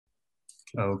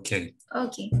Okay.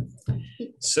 Okay.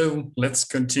 So let's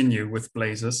continue with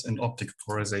blazars and optical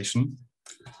polarization.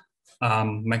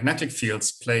 Magnetic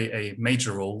fields play a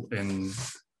major role in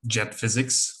jet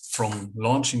physics, from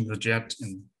launching the jet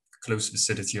in close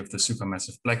vicinity of the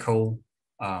supermassive black hole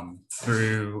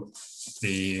through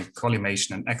the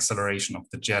collimation and acceleration of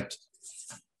the jet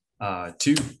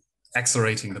to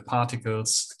accelerating the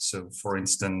particles. So for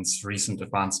instance, recent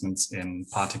advancements in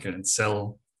particle and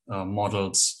cell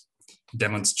models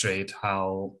demonstrate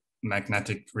how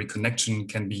magnetic reconnection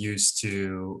can be used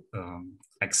to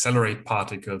accelerate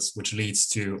particles, which leads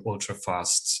to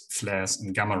ultra-fast flares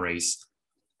and gamma rays,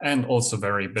 and also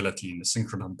variability in the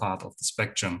synchrotron part of the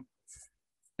spectrum.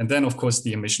 And then, of course,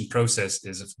 the emission process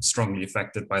is strongly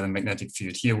affected by the magnetic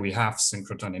field. Here we have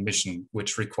synchrotron emission,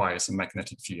 which requires a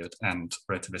magnetic field and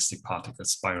relativistic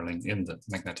particles spiraling in the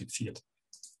magnetic field.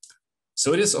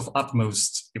 So it is of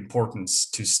utmost importance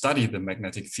to study the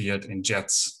magnetic field in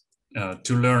jets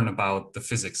to learn about the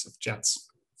physics of jets.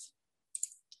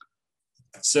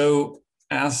 So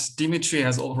as Dimitri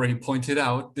has already pointed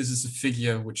out, this is a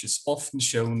figure which is often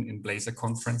shown in blazar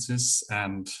conferences,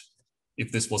 and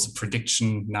if this was a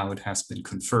prediction, now it has been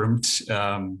confirmed.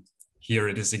 Here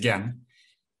it is again.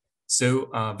 So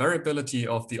variability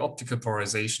of the optical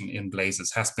polarization in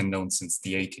blazars has been known since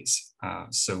the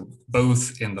 80s. So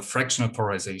both in the fractional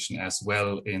polarization as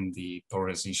well in the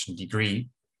polarization degree.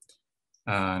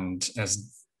 And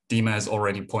as Dima has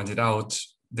already pointed out,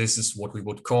 this is what we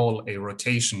would call a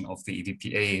rotation of the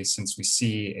EVPA, since we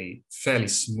see a fairly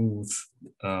smooth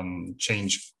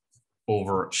change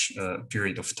over a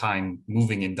period of time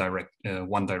moving in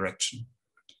one direction.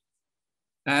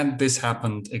 And this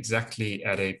happened exactly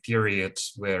at a period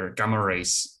where gamma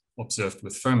rays observed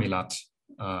with Fermilab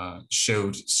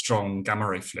showed strong gamma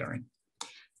ray flaring.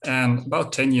 And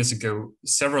about 10 years ago,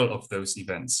 several of those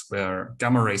events where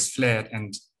gamma rays flared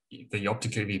and the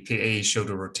optical EVPA showed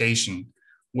a rotation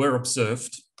were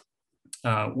observed,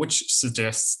 which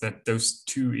suggests that those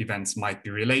two events might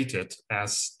be related,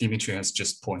 as Dimitri has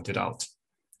just pointed out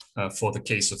for the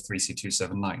case of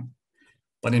 3C279.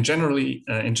 But in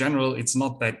general, it's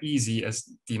not that easy, as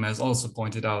Dima has also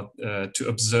pointed out, to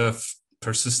observe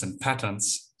persistent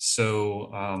patterns.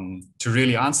 So to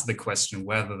really answer the question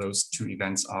whether those two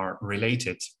events are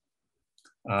related,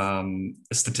 a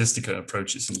statistical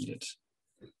approach is needed.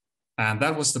 And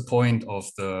that was the point of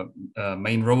the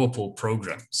main RoboPol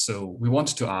program. So we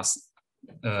wanted to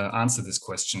answer this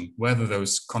question, whether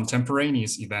those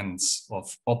contemporaneous events of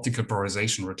optical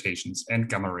polarization rotations and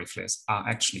gamma ray flares are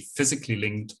actually physically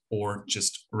linked or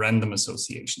just random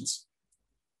associations.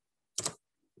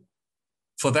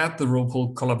 For that, the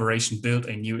RoboPol collaboration built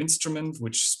a new instrument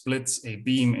which splits a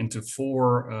beam into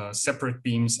 4 separate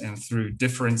beams, and through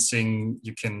differencing,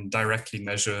 you can directly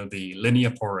measure the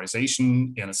linear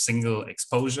polarization in a single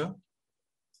exposure.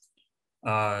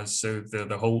 So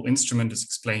the whole instrument is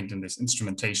explained in this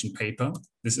instrumentation paper.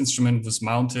 This instrument was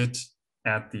mounted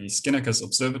at the Skinnakis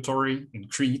Observatory in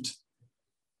Crete.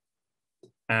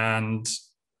 And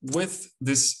with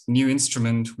this new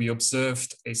instrument, we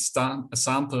observed a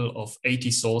sample of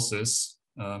 80 sources,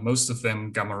 most of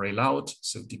them gamma ray loud,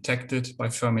 so detected by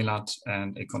Fermilab,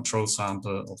 and a control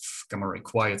sample of gamma ray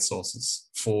quiet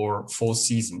sources for 4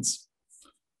 seasons.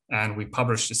 And we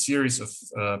published a series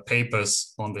of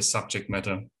papers on this subject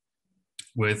matter,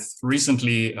 with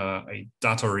recently a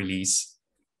data release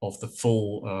of the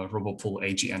full RoboPol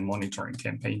AGN monitoring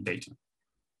campaign data.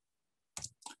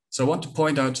 So I want to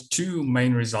point out 2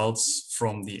 main results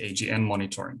from the AGN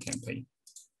monitoring campaign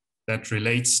that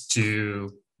relates to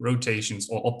rotations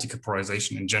or optical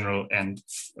polarization in general and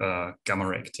gamma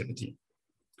ray activity.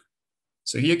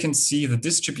 So here you can see the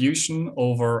distribution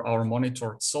over our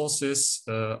monitored sources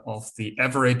of the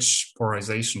average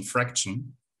polarization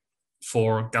fraction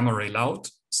for gamma ray loud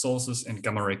sources and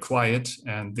gamma ray quiet.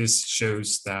 And this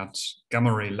shows that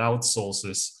gamma ray loud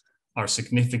sources are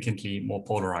significantly more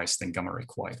polarized than gamma ray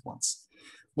quiet ones,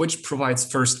 which provides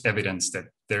first evidence that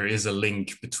there is a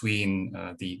link between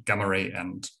the gamma ray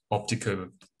and optical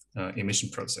emission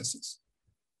processes.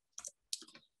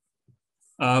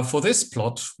 For this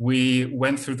plot, we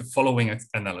went through the following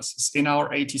analysis. In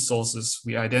our 80 sources,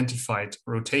 we identified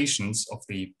rotations of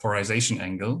the polarization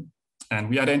angle, and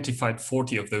we identified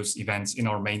 40 of those events in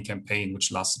our main campaign,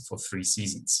 which lasted for 3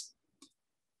 seasons.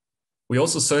 We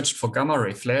also searched for gamma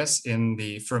ray flares in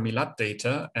the Fermilab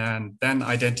data, and then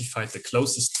identified the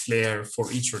closest flare for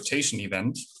each rotation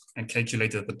event and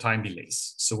calculated the time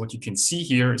delays. So what you can see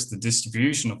here is the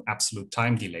distribution of absolute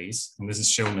time delays, and this is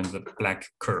shown in the black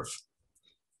curve.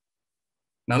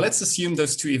 Now let's assume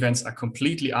those two events are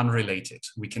completely unrelated.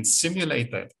 We can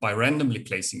simulate that by randomly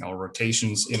placing our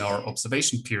rotations in our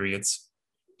observation periods,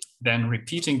 then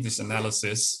repeating this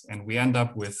analysis, and we end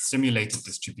up with simulated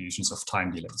distributions of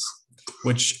time delays,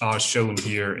 which are shown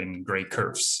here in gray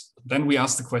curves. Then we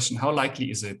ask the question, how likely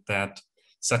is it that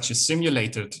such a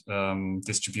simulated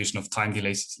distribution of time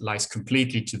delays lies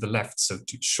completely to the left, so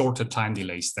to shorter time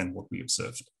delays than what we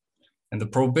observed? And the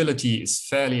probability is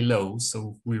fairly low,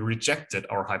 so we rejected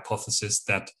our hypothesis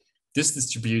that this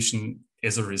distribution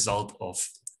is a result of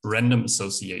random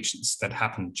associations that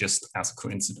happen just as a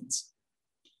coincidence.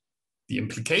 The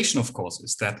implication, of course,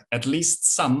 is that at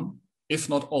least some, if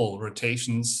not all,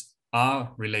 rotations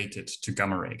are related to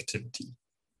gamma ray activity.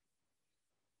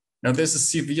 Now, there's a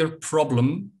severe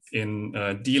problem in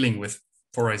dealing with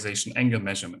polarization angle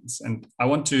measurements, and I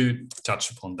want to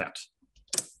touch upon that.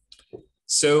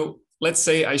 So let's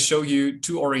say I show you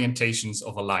two orientations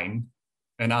of a line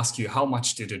and ask you how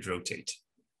much did it rotate?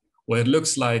 Well, it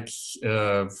looks like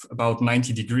about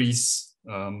 90 degrees,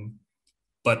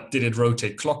 but did it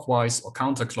rotate clockwise or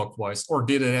counterclockwise, or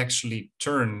did it actually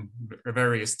turn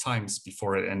various times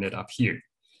before it ended up here?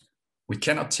 We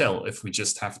cannot tell if we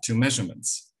just have two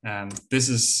measurements. And this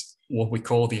is what we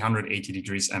call the 180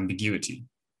 degrees ambiguity.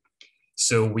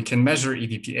 So we can measure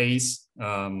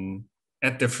EVPAs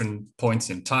at different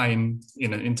points in time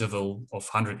in an interval of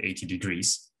 180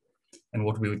 degrees. And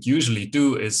what we would usually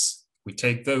do is we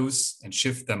take those and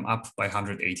shift them up by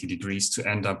 180 degrees to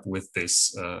end up with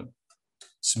this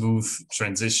smooth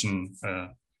transition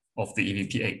of the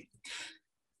EVPA.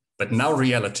 But now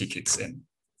reality kicks in.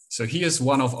 So here's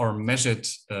one of our measured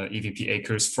EVPA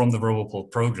curves from the RoboPol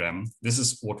program. This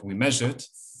is what we measured.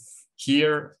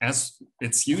 Here, as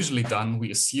it's usually done,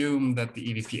 we assume that the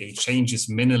EVPA changes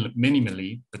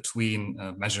minimally between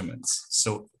measurements.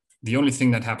 So the only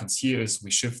thing that happens here is we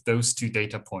shift those two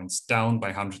data points down by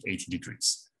 180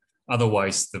 degrees.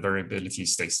 Otherwise, the variability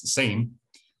stays the same.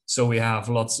 So we have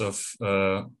lots of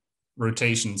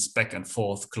rotations back and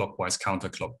forth, clockwise,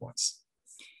 counterclockwise.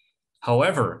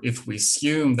 However, if we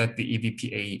assume that the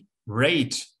EVPA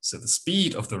rate, so the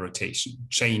speed of the rotation,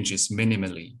 changes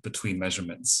minimally between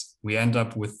measurements, we end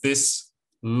up with this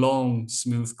long,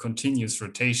 smooth, continuous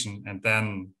rotation, and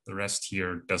then the rest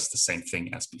here does the same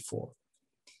thing as before.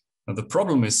 Now, the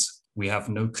problem is we have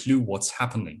no clue what's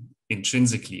happening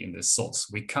intrinsically in this source.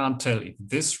 We can't tell if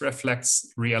this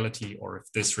reflects reality or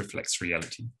if this reflects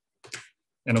reality.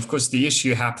 And of course, the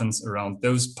issue happens around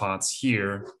those parts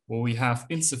here where we have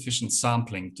insufficient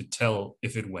sampling to tell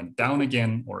if it went down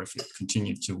again or if it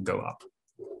continued to go up.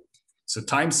 So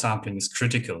time sampling is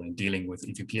critical in dealing with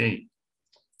EVPA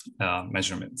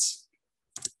measurements.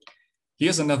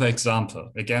 Here's another example,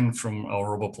 again, from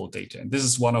our RoboPol data. And this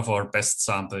is one of our best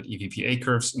sampled EVPA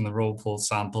curves in the RoboPol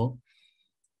sample.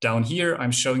 Down here,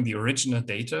 I'm showing the original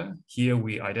data. Here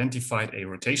we identified a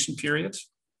rotation period.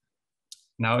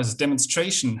 Now, as a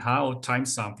demonstration how time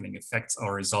sampling affects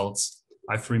our results,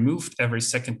 I've removed every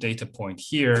second data point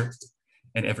here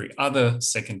and every other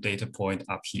second data point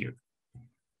up here.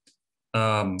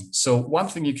 So one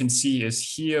thing you can see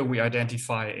is here we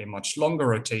identify a much longer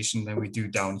rotation than we do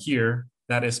down here.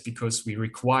 That is because we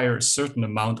require a certain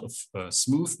amount of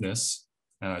smoothness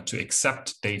to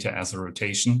accept data as a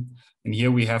rotation. And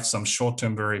here we have some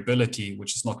short-term variability,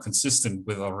 which is not consistent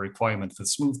with our requirement for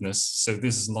smoothness. So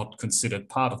this is not considered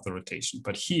part of the rotation.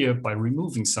 But here, by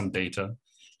removing some data,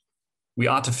 we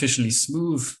artificially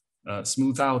smooth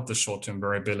out the short-term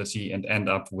variability and end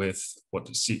up with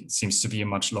what seems to be a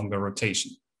much longer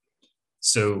rotation.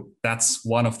 So that's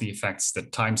one of the effects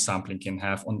that time sampling can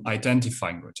have on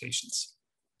identifying rotations.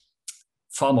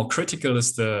 Far more critical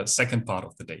is the second part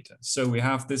of the data. So we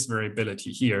have this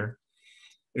variability here.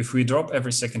 If we drop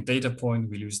every second data point,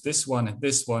 we lose this one,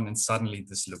 and suddenly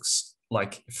this looks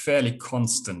like a fairly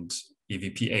constant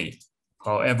EVPA.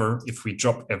 However, if we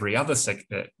drop every other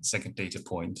second data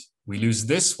point, we lose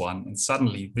this one, and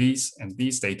suddenly these and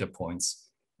these data points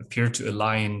appear to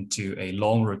align to a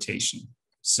long rotation.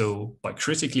 So by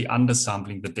critically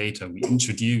undersampling the data, we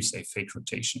introduce a fake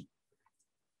rotation.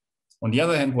 On the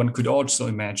other hand, one could also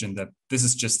imagine that this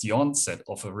is just the onset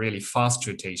of a really fast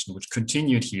rotation, which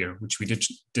continued here, which we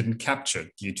didn't capture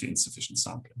due to insufficient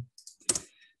sampling.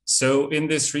 So in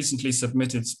this recently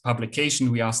submitted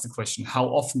publication, we asked the question, how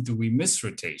often do we miss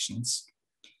rotations?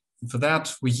 And for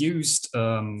that, we used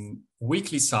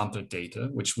weekly sampled data,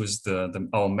 which was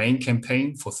our main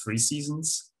campaign for 3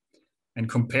 seasons, and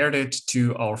compared it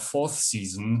to our 4th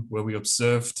season, where we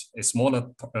observed a smaller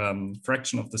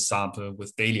fraction of the sample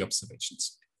with daily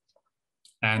observations.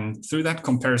 And through that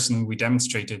comparison, we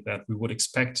demonstrated that we would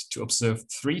expect to observe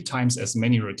 3 times as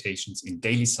many rotations in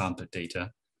daily sample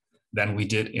data than we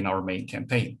did in our main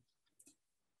campaign,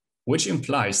 which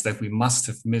implies that we must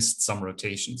have missed some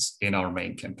rotations in our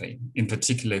main campaign, in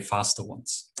particular faster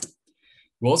ones.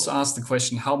 We also asked the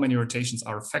question, how many rotations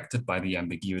are affected by the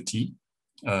ambiguity?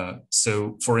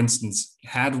 So for instance,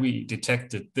 had we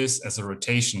detected this as a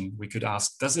rotation, we could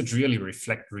ask, does it really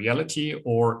reflect reality,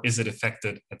 or is it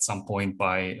affected at some point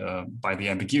by the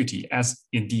ambiguity, as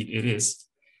indeed it is?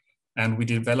 And we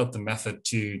developed a method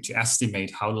to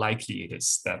estimate how likely it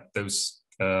is that those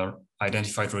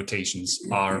identified rotations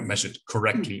are measured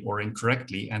correctly or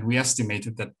incorrectly. And we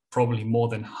estimated that probably more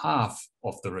than half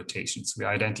of the rotations we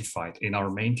identified in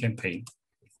our main campaign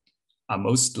are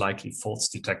most likely false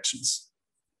detections.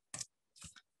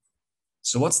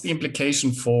 So what's the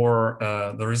implication for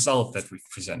the result that we've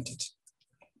presented?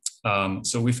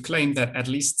 So we've claimed that at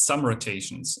least some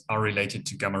rotations are related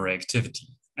to gamma ray activity,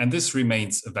 and this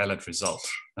remains a valid result.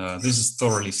 This is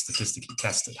thoroughly statistically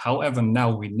tested. However, now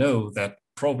we know that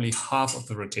probably half of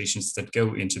the rotations that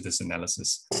go into this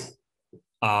analysis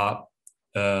are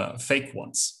fake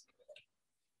ones.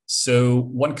 So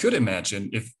one could imagine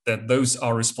that those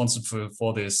are responsible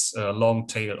for this long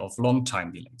tail of long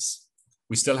time delays.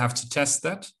 We still have to test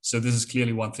that. So this is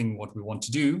clearly one thing what we want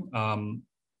to do.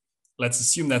 Let's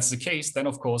assume that's the case. Then,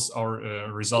 of course, our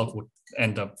result would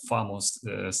end up far more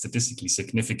statistically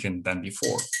significant than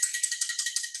before.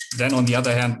 Then, on the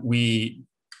other hand, we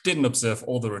didn't observe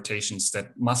all the rotations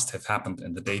that must have happened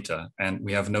in the data, and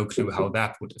we have no clue how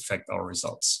that would affect our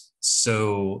results.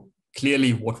 So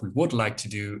clearly, what we would like to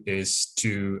do is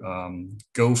to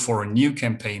go for a new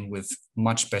campaign with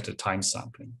much better time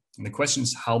sampling. And the question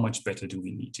is, how much better do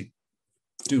we need to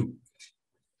do?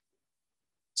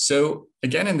 So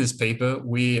again, in this paper,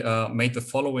 we made the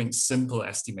following simple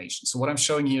estimation. So what I'm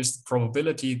showing here is the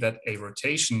probability that a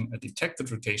rotation, a detected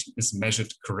rotation, is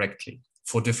measured correctly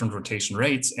for different rotation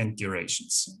rates and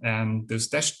durations. And those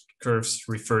dashed curves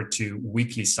refer to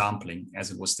weekly sampling, as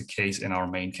it was the case in our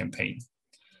main campaign.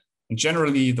 And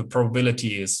generally, the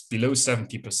probability is below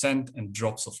 70% and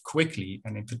drops off quickly.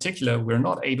 And in particular, we're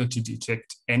not able to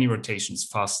detect any rotations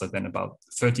faster than about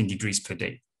 13 degrees per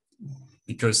day,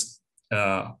 because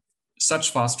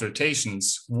such fast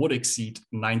rotations would exceed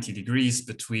 90 degrees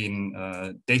between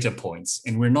data points,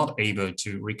 and we're not able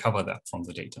to recover that from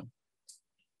the data.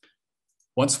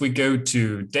 Once we go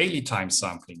to daily time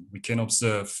sampling, we can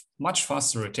observe much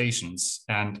faster rotations,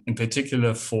 and in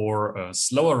particular for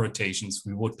slower rotations,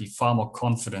 we would be far more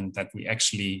confident that we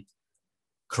actually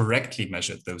correctly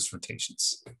measured those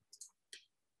rotations.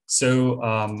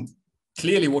 So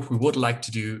clearly what we would like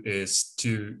to do is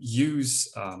to use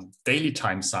daily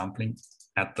time sampling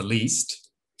at the least,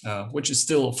 which is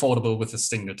still affordable with a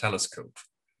single telescope.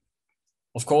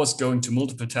 Of course, going to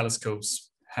multiple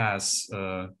telescopes has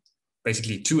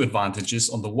basically 2 advantages.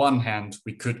 On the one hand,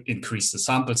 we could increase the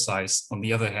sample size. On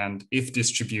the other hand, if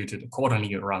distributed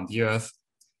accordingly around the Earth,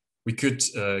 we could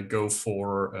go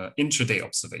for intraday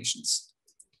observations,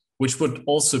 which would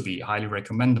also be highly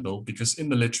recommendable, because in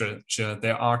the literature,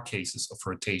 there are cases of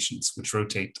rotations which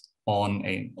rotate on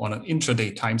an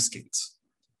intraday timescales.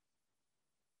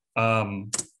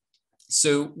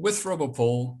 So with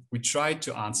RoboPol, we tried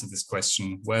to answer this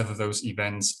question, whether those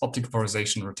events, optical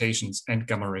polarization rotations and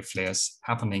gamma ray flares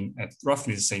happening at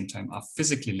roughly the same time, are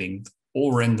physically linked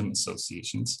or random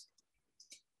associations.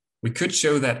 We could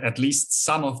show that at least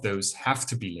some of those have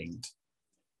to be linked,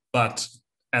 but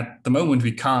at the moment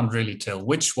we can't really tell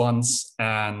which ones,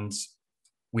 and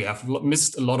we have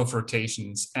missed a lot of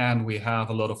rotations, and we have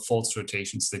a lot of false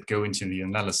rotations that go into the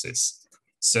analysis.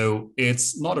 So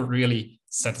it's not a really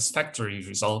satisfactory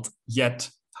result yet.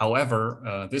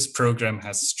 However, this program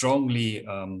has strongly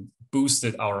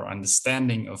boosted our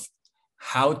understanding of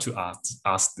how to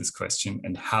ask this question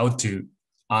and how to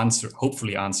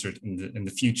hopefully answer it in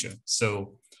the future.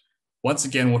 So once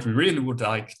again, what we really would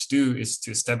like to do is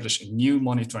to establish a new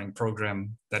monitoring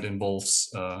program that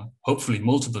involves hopefully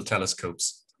multiple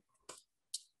telescopes.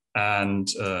 And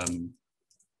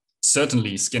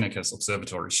certainly Skinnaker's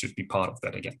observatory should be part of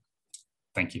that again.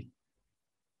 Thank you.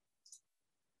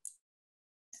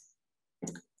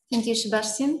 Thank you,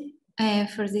 Sebastian,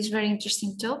 for this very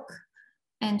interesting talk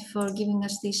and for giving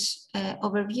us this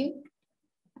overview.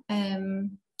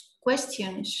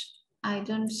 Questions? I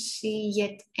don't see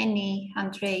yet any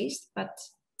hand raised, but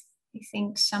I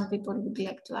think some people would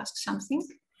like to ask something.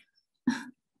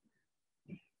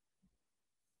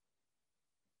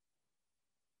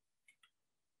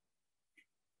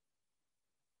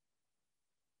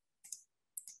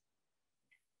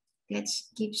 Let's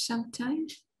give some time.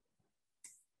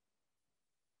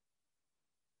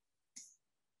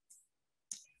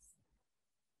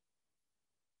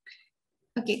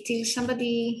 Okay, till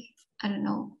somebody, I don't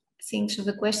know, thinks of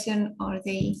a question or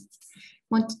they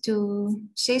want to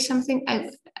say something.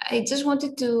 I just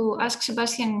wanted to ask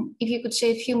Sebastian if you could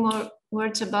say a few more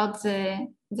words about the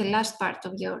last part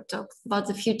of your talk, about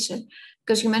the future,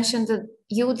 because you mentioned that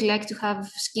you would like to have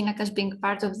HelAS being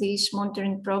part of this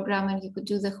monitoring program and you could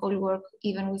do the whole work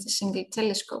even with a single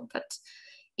telescope. But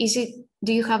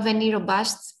do you have any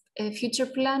robust future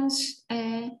plans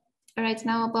right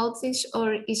now about this,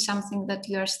 or is something that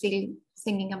you are still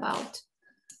thinking about?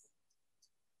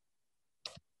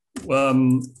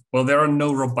 Well, there are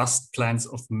no robust plans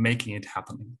of making it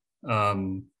happen,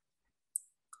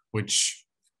 which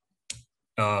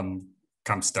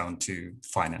comes down to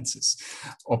finances.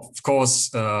 Of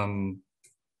course, well,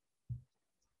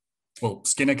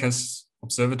 HelAS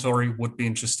Observatory would be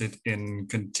interested in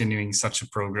continuing such a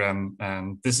program,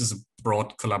 and this is a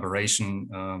broad collaboration.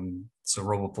 So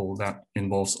Robopol, that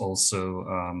involves also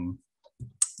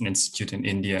an institute in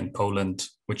India and Poland,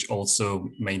 which also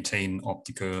maintain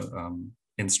optical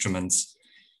instruments.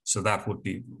 So that would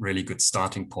be really good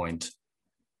starting point.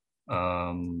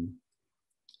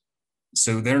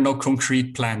 So there are no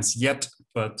concrete plans yet,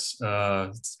 but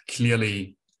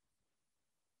clearly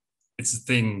it's a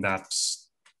thing that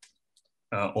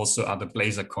also other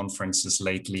blazar conferences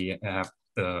lately have,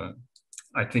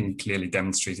 I think, clearly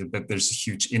demonstrated that there's a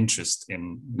huge interest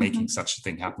in making such a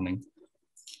thing happening.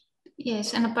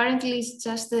 Yes, and apparently it's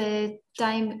just the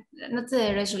time, not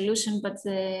the resolution, but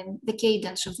the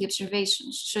cadence of the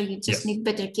observations. So you just need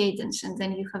better cadence, and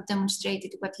then you have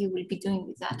demonstrated what you will be doing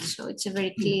with that. So it's a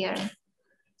very clear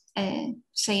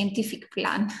scientific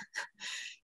plan.